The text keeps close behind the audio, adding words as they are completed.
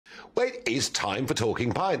Well, it is time for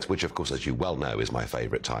Talking Pints, which, of course, as you well know, is my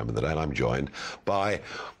favourite time of the day. And I'm joined by,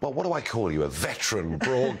 well, what do I call you? A veteran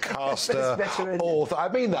broadcaster, author. I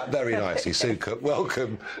mean that very nicely. Sue Cook,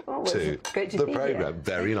 welcome to the programme.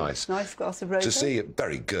 Very nice. Nice glass of rosé. To see it.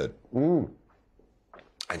 Very good. And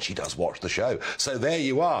she does watch the show. So there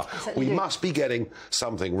you are. We must be getting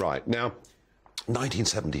something right. Now,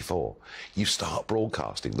 1974, you start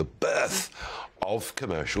broadcasting, the birth of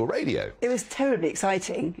commercial radio. It was terribly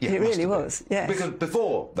exciting. Yeah, it really was, yes. Because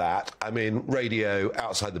before that, I mean, radio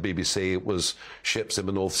outside the BBC was ships in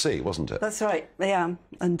the North Sea, wasn't it? That's right, yeah.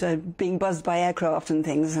 And being buzzed by aircraft and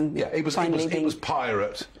things. And yeah, it was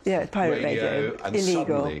pirate. Yeah, pirate radio. And illegal.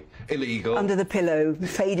 Suddenly, illegal. Under the pillow,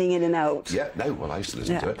 fading in and out. Yeah, no, well, I used to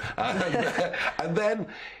listen to it. And then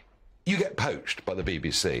you get poached by the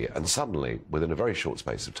BBC, and suddenly, within a very short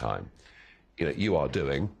space of time, you know, you are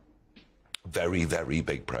doing very, very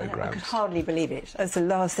big programmes. I could hardly believe it. That's the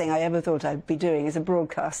last thing I ever thought I'd be doing as a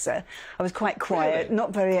broadcaster. I was quite quiet, really?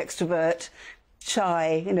 Not very extrovert,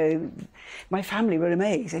 shy, you know. My family were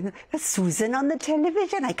amazed. That's Susan on the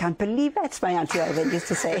television. I can't believe that's my Auntie Irvine used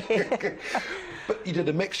to say. But you did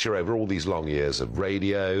a mixture over all these long years of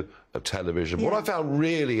radio, of television. Yeah. What I found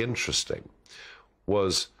really interesting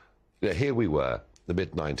was, you know, here we were, the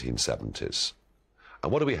mid-1970s.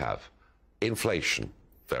 And what do we have? Inflation,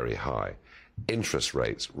 very high. Interest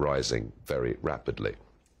rates rising very rapidly.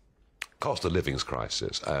 Cost of living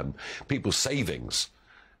crisis. People's savings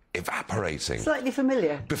evaporating. Slightly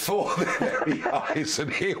familiar. Before their very eyes,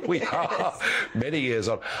 and here we are, many years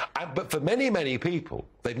on. But for many, many people,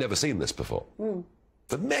 they've never seen this before.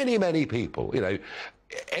 For many, many people, you know,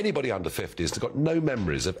 anybody under 50 has got no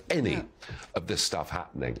memories of any of this stuff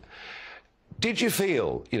happening. Did you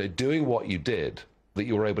feel, you know, doing what you did, that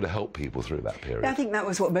you were able to help people through that period? I think that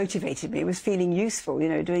was what motivated me, was feeling useful, you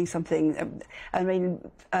know, doing something. I mean,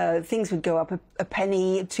 things would go up a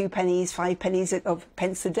penny, 2 pennies, 5 pennies of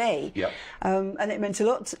pence a day. Yep. And it meant a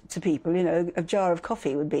lot to people, you know. A jar of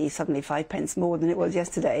coffee would be suddenly 5 pence more than it was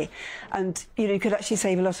yesterday. And, you know, you could actually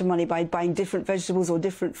save a lot of money by buying different vegetables or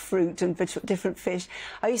different fruit and different fish.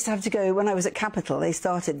 I used to have to go, when I was at Capital, they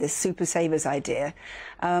started this Super Savers idea.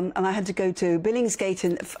 And I had to go to Billingsgate,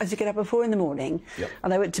 and I had to get up at 4 in the morning. Yep.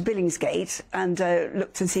 And I went to Billingsgate and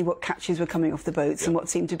looked and see what catches were coming off the boats and what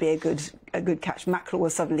seemed to be a good catch. Mackerel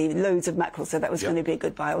was suddenly loads of mackerel, so that was going to be a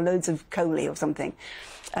good buy, or loads of coley or something.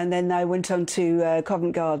 And then I went on to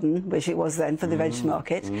Covent Garden, which it was then, for the veg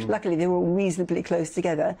market. Luckily, they were all reasonably close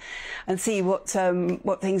together, and see what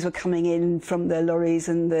things were coming in from the lorries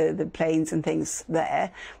and the planes and things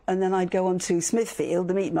there. And then I'd go on to Smithfield,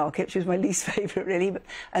 the meat market, which was my least favourite, really,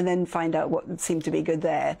 and then find out what seemed to be good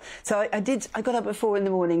there. So I got up at 4 in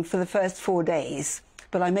the morning for the first 4 days.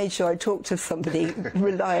 But I made sure I talked to somebody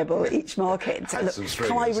reliable at each market. Look,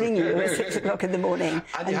 can I ring you at 6 o'clock in the morning?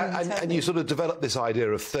 And you sort of developed this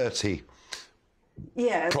idea of 30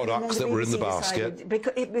 products that were in the basket.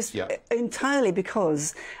 Because it was entirely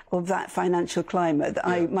because of that financial climate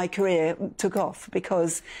that my career took off,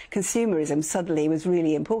 because consumerism suddenly was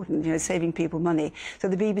really important, you know, saving people money. So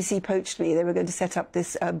the BBC poached me. They were going to set up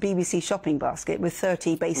this BBC shopping basket with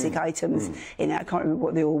 30 basic items in it. I can't remember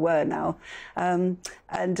what they all were now.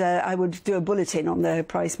 And I would do a bulletin on the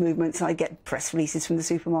price movements. I'd get press releases from the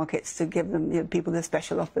supermarkets to give them, you know, people their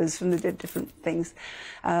special offers from the different things.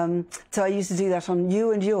 So I used to do that on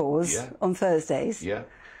You and Yours on Thursdays. Yeah.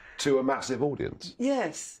 To a massive audience.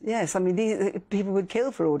 Yes, yes. I mean, people would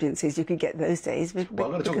kill for audiences you could get those days. Well, I'm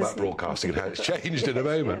going to talk about broadcasting and how it's changed in a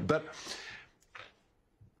moment. But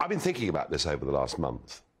I've been thinking about this over the last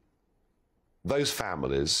month. Those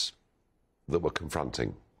families that were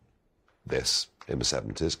confronting this in the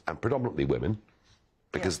 70s, and predominantly women,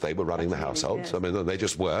 because they were running the households. I mean, they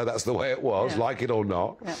just were. That's the way it was, like it or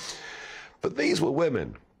not. But these were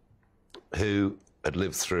women who had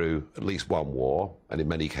lived through at least one war, and in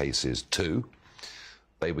many cases 2.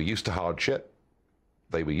 They were used to hardship.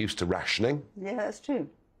 They were used to rationing. Yeah, that's true.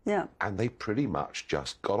 Yeah. And they pretty much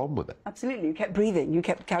just got on with it. Absolutely. You kept breathing. You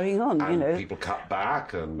kept carrying on, and you know. People cut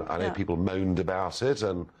back, and I know people moaned about it.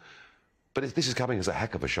 But this is coming as a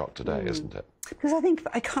heck of a shock today, isn't it? Because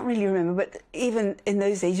I can't really remember, but even in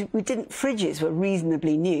those days, fridges were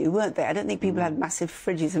reasonably new, weren't they? I don't think people had massive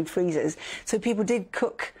fridges and freezers. So people did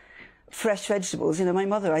cook fresh vegetables. You know, my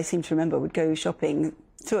mother, I seem to remember, would go shopping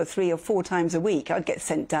 2 or 3 or 4 times a week. I'd get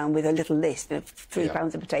sent down with a little list of 3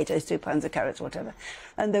 pounds of potatoes, 2 pounds of carrots, whatever.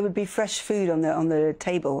 And there would be fresh food on the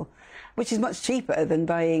table, which is much cheaper than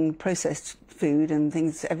buying processed food and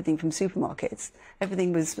things, everything from supermarkets.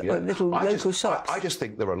 Everything was little local shops. I just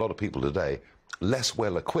think there are a lot of people today less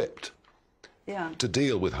well equipped to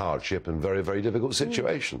deal with hardship and very, very difficult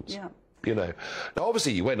situations. Yeah. You know, now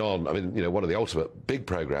obviously you went on. I mean, you know, one of the ultimate big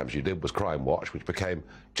programs you did was Crime Watch, which became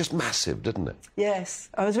just massive, didn't it? Yes,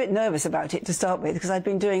 I was a bit nervous about it to start with because I'd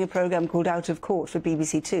been doing a programme called Out of Court for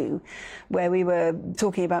BBC Two, where we were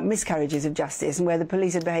talking about miscarriages of justice and where the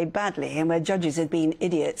police had behaved badly and where judges had been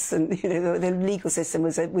idiots and, you know, the legal system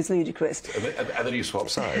was ludicrous. And then you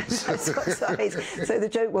swapped sides. I swapped sides. So the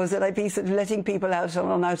joke was that I'd be sort of letting people out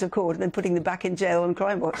on Out of Court and then putting them back in jail on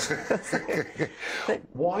Crime Watch.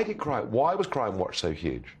 Why was Crime Watch so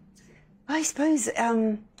huge? I suppose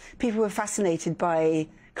people were fascinated by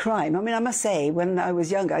crime. I mean, I must say, when I was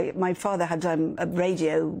younger, my father had a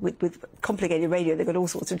radio with complicated radio that got all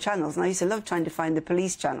sorts of channels, and I used to love trying to find the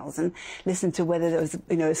police channels and listen to whether there was,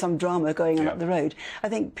 you know, some drama going on up the road. I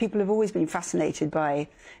think people have always been fascinated by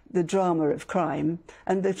the drama of crime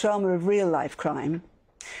and the drama of real-life crime.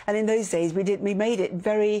 And in those days, we made it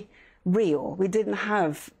very real. We didn't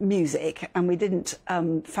have music and we didn't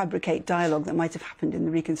fabricate dialogue that might have happened in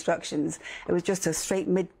the reconstructions. It was just a straight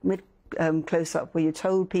mid close-up where you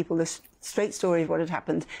told people the straight story of what had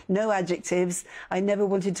happened. No adjectives. I never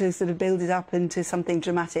wanted to sort of build it up into something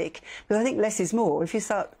dramatic. But I think less is more. If you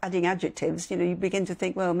start adding adjectives, you know, you begin to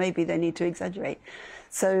think, well, maybe they need to exaggerate.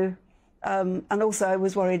 So, and also I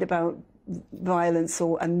was worried about violence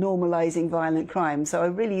and normalising violent crime. So I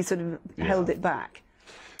really sort of held it back.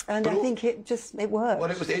 And I think it worked.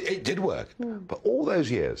 Well, it did work. But all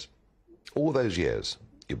those years,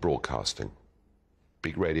 you're broadcasting.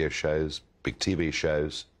 Big radio shows, big TV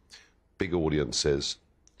shows, big audiences.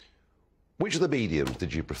 Which of the mediums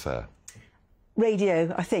did you prefer?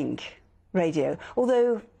 Radio, I think. Radio.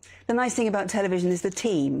 Although the nice thing about television is the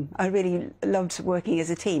team. I really loved working as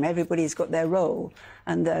a team. Everybody's got their role.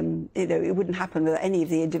 And, you know, it wouldn't happen without any of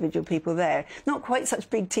the individual people there. Not quite such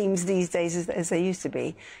big teams these days as they used to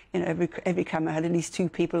be. You know, every camera had at least 2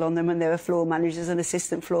 people on them, and there were floor managers and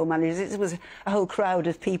assistant floor managers. It was a whole crowd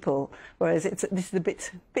of people, whereas this is a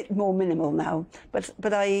bit more minimal now.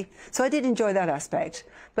 So I did enjoy that aspect.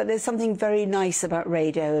 But there's something very nice about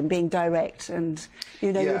radio and being direct, and,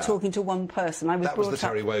 you know, you're talking to one person. That was the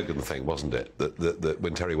Terry Wogan thing, wasn't it? That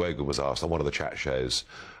when Terry Wogan was asked on one of the chat shows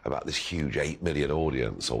about this huge 8 million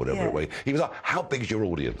audience or whatever it was, he was like, "How big's your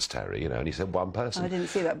audience, Terry?" You know, and he said 1 person. I didn't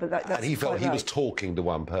see that, but that's and he felt he was talking to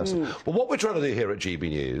 1 person. But what we're trying to do here at GB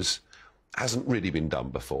News hasn't really been done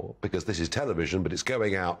before, because this is television, but it's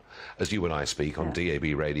going out as you and I speak on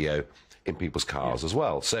DAB radio in people's cars as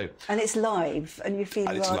well. So, and it's live, and you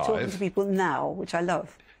feel you are talking to people now, which I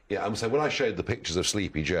love. Yeah, and so when I showed the pictures of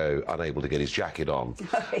Sleepy Joe unable to get his jacket on,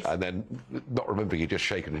 and then not remembering he'd just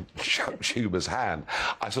shaken Schumer's hand,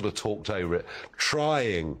 I sort of talked over it,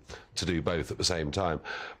 trying to do both at the same time.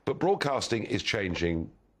 But broadcasting is changing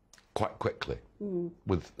quite quickly,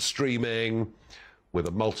 with streaming, with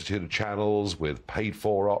a multitude of channels, with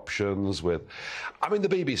paid-for options, I mean, the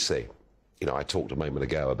BBC. You know, I talked a moment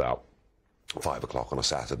ago about 5 o'clock on a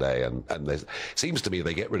Saturday, and it seems to me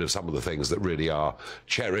they get rid of some of the things that really are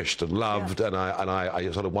cherished and loved, and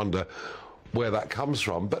I sort of wonder where that comes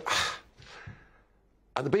from. But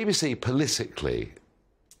and the BBC politically,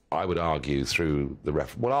 I would argue, through the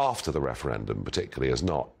after the referendum particularly, has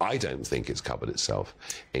not. I don't think it's covered itself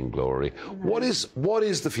in glory. No. What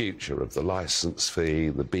is the future of the licence fee,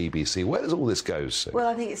 the BBC? Where does all this go, Sue? Well,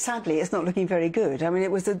 I think sadly it's not looking very good. I mean,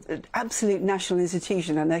 it was an absolute national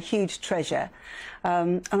institution and a huge treasure.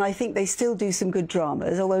 And I think they still do some good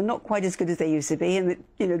dramas, although not quite as good as they used to be. And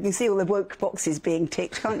you know, you can see all the woke boxes being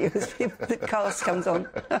ticked, can't you, as the cast comes on.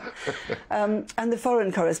 And the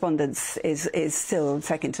foreign correspondence is still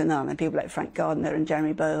second to none. And people like Frank Gardner and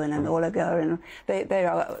Jeremy Bowen and Olaga, and they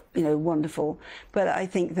are, you know, wonderful. But I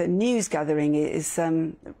think the news gathering is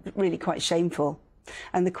really quite shameful.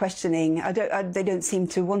 And the questioning, they don't seem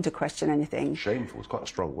to want to question anything. Shameful is quite a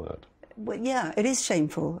strong word. Well, yeah, it is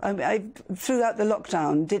shameful. Throughout the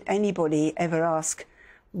lockdown, did anybody ever ask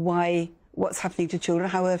what's happening to children?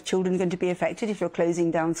 How are children going to be affected if you're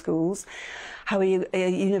closing down schools? How are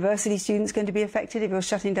university students going to be affected if you're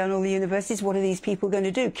shutting down all the universities? What are these people going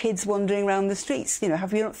to do? Kids wandering around the streets. You know,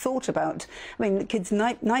 have you not thought about? I mean, kids'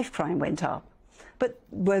 knife crime went up, but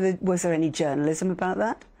was there any journalism about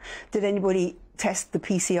that? Did anybody test the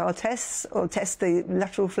PCR tests or test the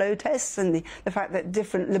lateral flow tests, and the fact that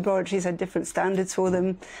different laboratories had different standards for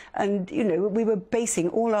them? And, you know, we were basing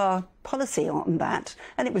all our policy on that,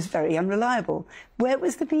 and it was very unreliable. Where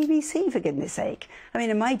was the BBC, for goodness sake? I mean,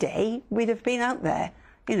 in my day, we'd have been out there.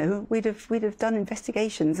 You know, we'd have done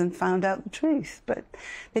investigations and found out the truth, but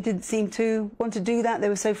they didn't seem to want to do that. They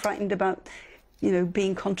were so frightened about you know,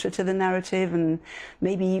 being contra to the narrative, and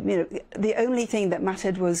maybe, you know, the only thing that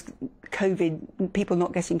mattered was COVID, people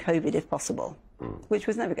not getting COVID if possible, which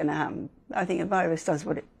was never going to happen. I think a virus does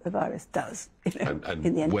what a virus does, you know, and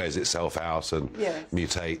in the end. wears itself out and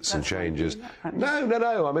mutates and changes.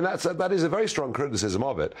 No. I mean, that is a very strong criticism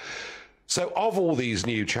of it. So, of all these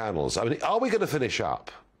new channels, I mean, are we going to finish up,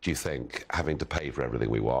 do you think, having to pay for everything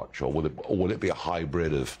we watch, or will it be a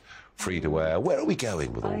hybrid of free-to-air? Where are we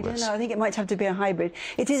going with all this? I don't know. I think it might have to be a hybrid.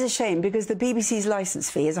 It is a shame because the BBC's licence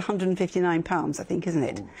fee is £159, I think, isn't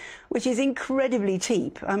it? Which is incredibly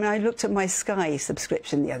cheap. I mean, I looked at my Sky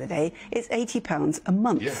subscription the other day. It's £80 a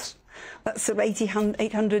month. Yes. That's sort of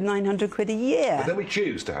 800, 900 quid a year. But then we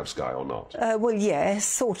choose to have Sky or not. Well, yes,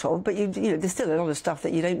 sort of. But, you know, there's still a lot of stuff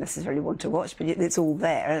that you don't necessarily want to watch, but it's all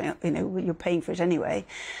there. You know, you're paying for it anyway.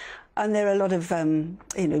 And there are a lot of,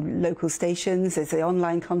 you know, local stations. There's the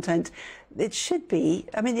online content. It should be.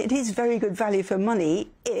 I mean, it is very good value for money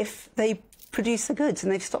if they produce the goods,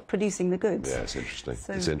 and they've stopped producing the goods. Yeah, it's interesting.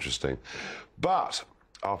 So... It's interesting. But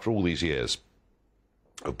after all these years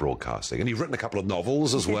of broadcasting, and you've written a couple of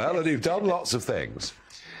novels as well, and you've done lots of things,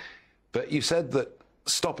 but you said that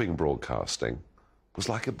stopping broadcasting was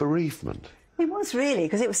like a bereavement. It was really,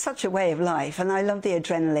 because it was such a way of life, and I loved the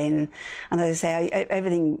adrenaline. And as I say,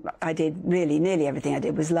 everything I did, really, nearly everything I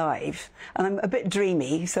did was live. And I'm a bit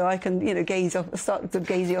dreamy, so I can, you know, start to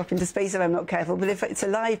gaze off into space if I'm not careful. But if it's a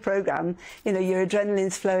live programme, you know, your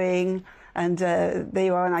adrenaline's flowing, and there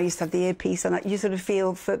you are, and I used to have the earpiece, and you sort of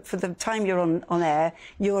feel for the time you're on air,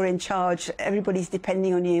 you're in charge, everybody's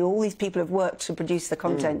depending on you, all these people have worked to produce the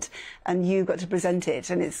content, and you've got to present it,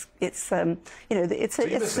 and it's you know,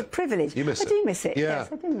 it's a privilege. You miss it? I do miss it, yeah.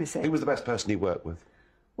 Yes, I do miss it. Who was the best person you worked with?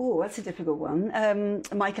 Oh, that's a difficult one.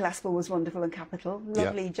 Michael Aspel was wonderful and capital,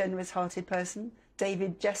 lovely, generous-hearted person.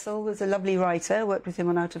 David Jessel was a lovely writer, worked with him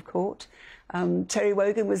on Out of Court. Terry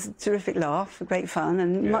Wogan was a terrific laugh, great fun,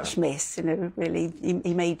 and much missed, you know, really.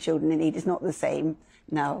 He made Children in Need. It's not the same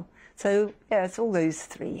now. So, yeah, it's all those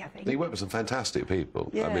three, I think. You worked with some fantastic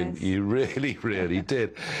people. Yes. I mean, you really, really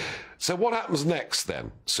did. So what happens next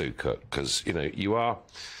then, Sue Cook? Because, you know, you are...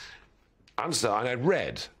 And I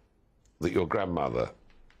read that your grandmother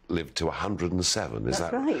lived to 107. Is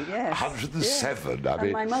that right? Yes. 107. Yeah. I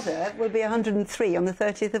mean, my mother will be 103 on the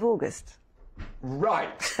 30th of August.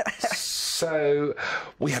 Right. So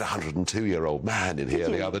we had a 102-year-old man in here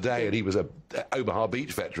the other day, and he was a Omaha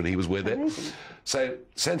Beach veteran. He was with it. So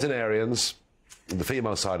centenarians, the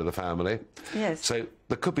female side of the family. Yes. So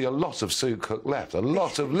there could be a lot of Sue Cook left, a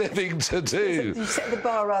lot of living to do. You set the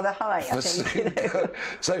bar rather high, I think. You know.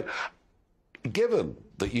 So, given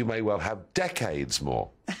that you may well have decades more,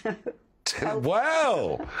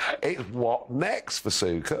 well, what next for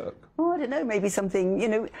Sue Cook? Oh, I don't know, maybe something, you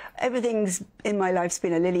know, everything's in my life's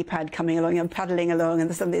been a lily pad coming along. I'm paddling along, and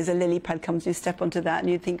there's a lily pad comes, and you step onto that, and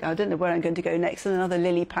you think, I don't know where I'm going to go next, and another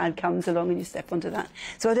lily pad comes along, and you step onto that.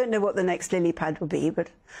 So I don't know what the next lily pad will be, but,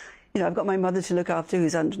 you know, I've got my mother to look after,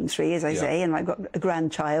 who's 103, as I say, and I've got a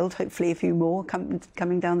grandchild, hopefully a few more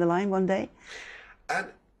coming down the line one day. And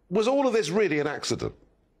was all of this really an accident?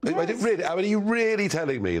 Yes. I mean, are you really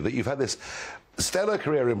telling me that you've had this stellar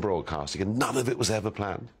career in broadcasting and none of it was ever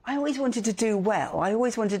planned? I always wanted to do well. I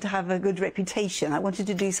always wanted to have a good reputation. I wanted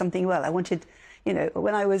to do something well. I wanted, you know,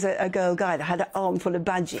 when I was a girl guide, I had an arm full of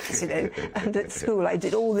badges, you know, and at school I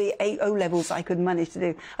did all the O-levels I could manage to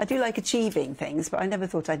do. I do like achieving things, but I never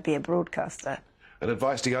thought I'd be a broadcaster. And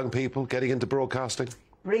advice to young people getting into broadcasting?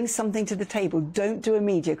 Bring something to the table. Don't do a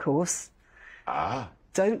media course.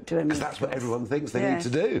 Don't do a media course. Because that's what everyone thinks they need to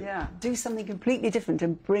do. Yeah, do something completely different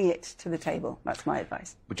and bring it to the table. That's my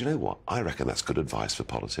advice. But you know what? I reckon that's good advice for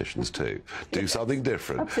politicians too. Do something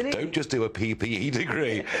different. Absolutely. Don't just do a PPE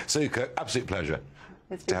degree. Sue Cook, absolute pleasure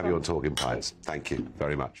to have you on Talking Pints. Thank you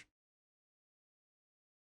very much.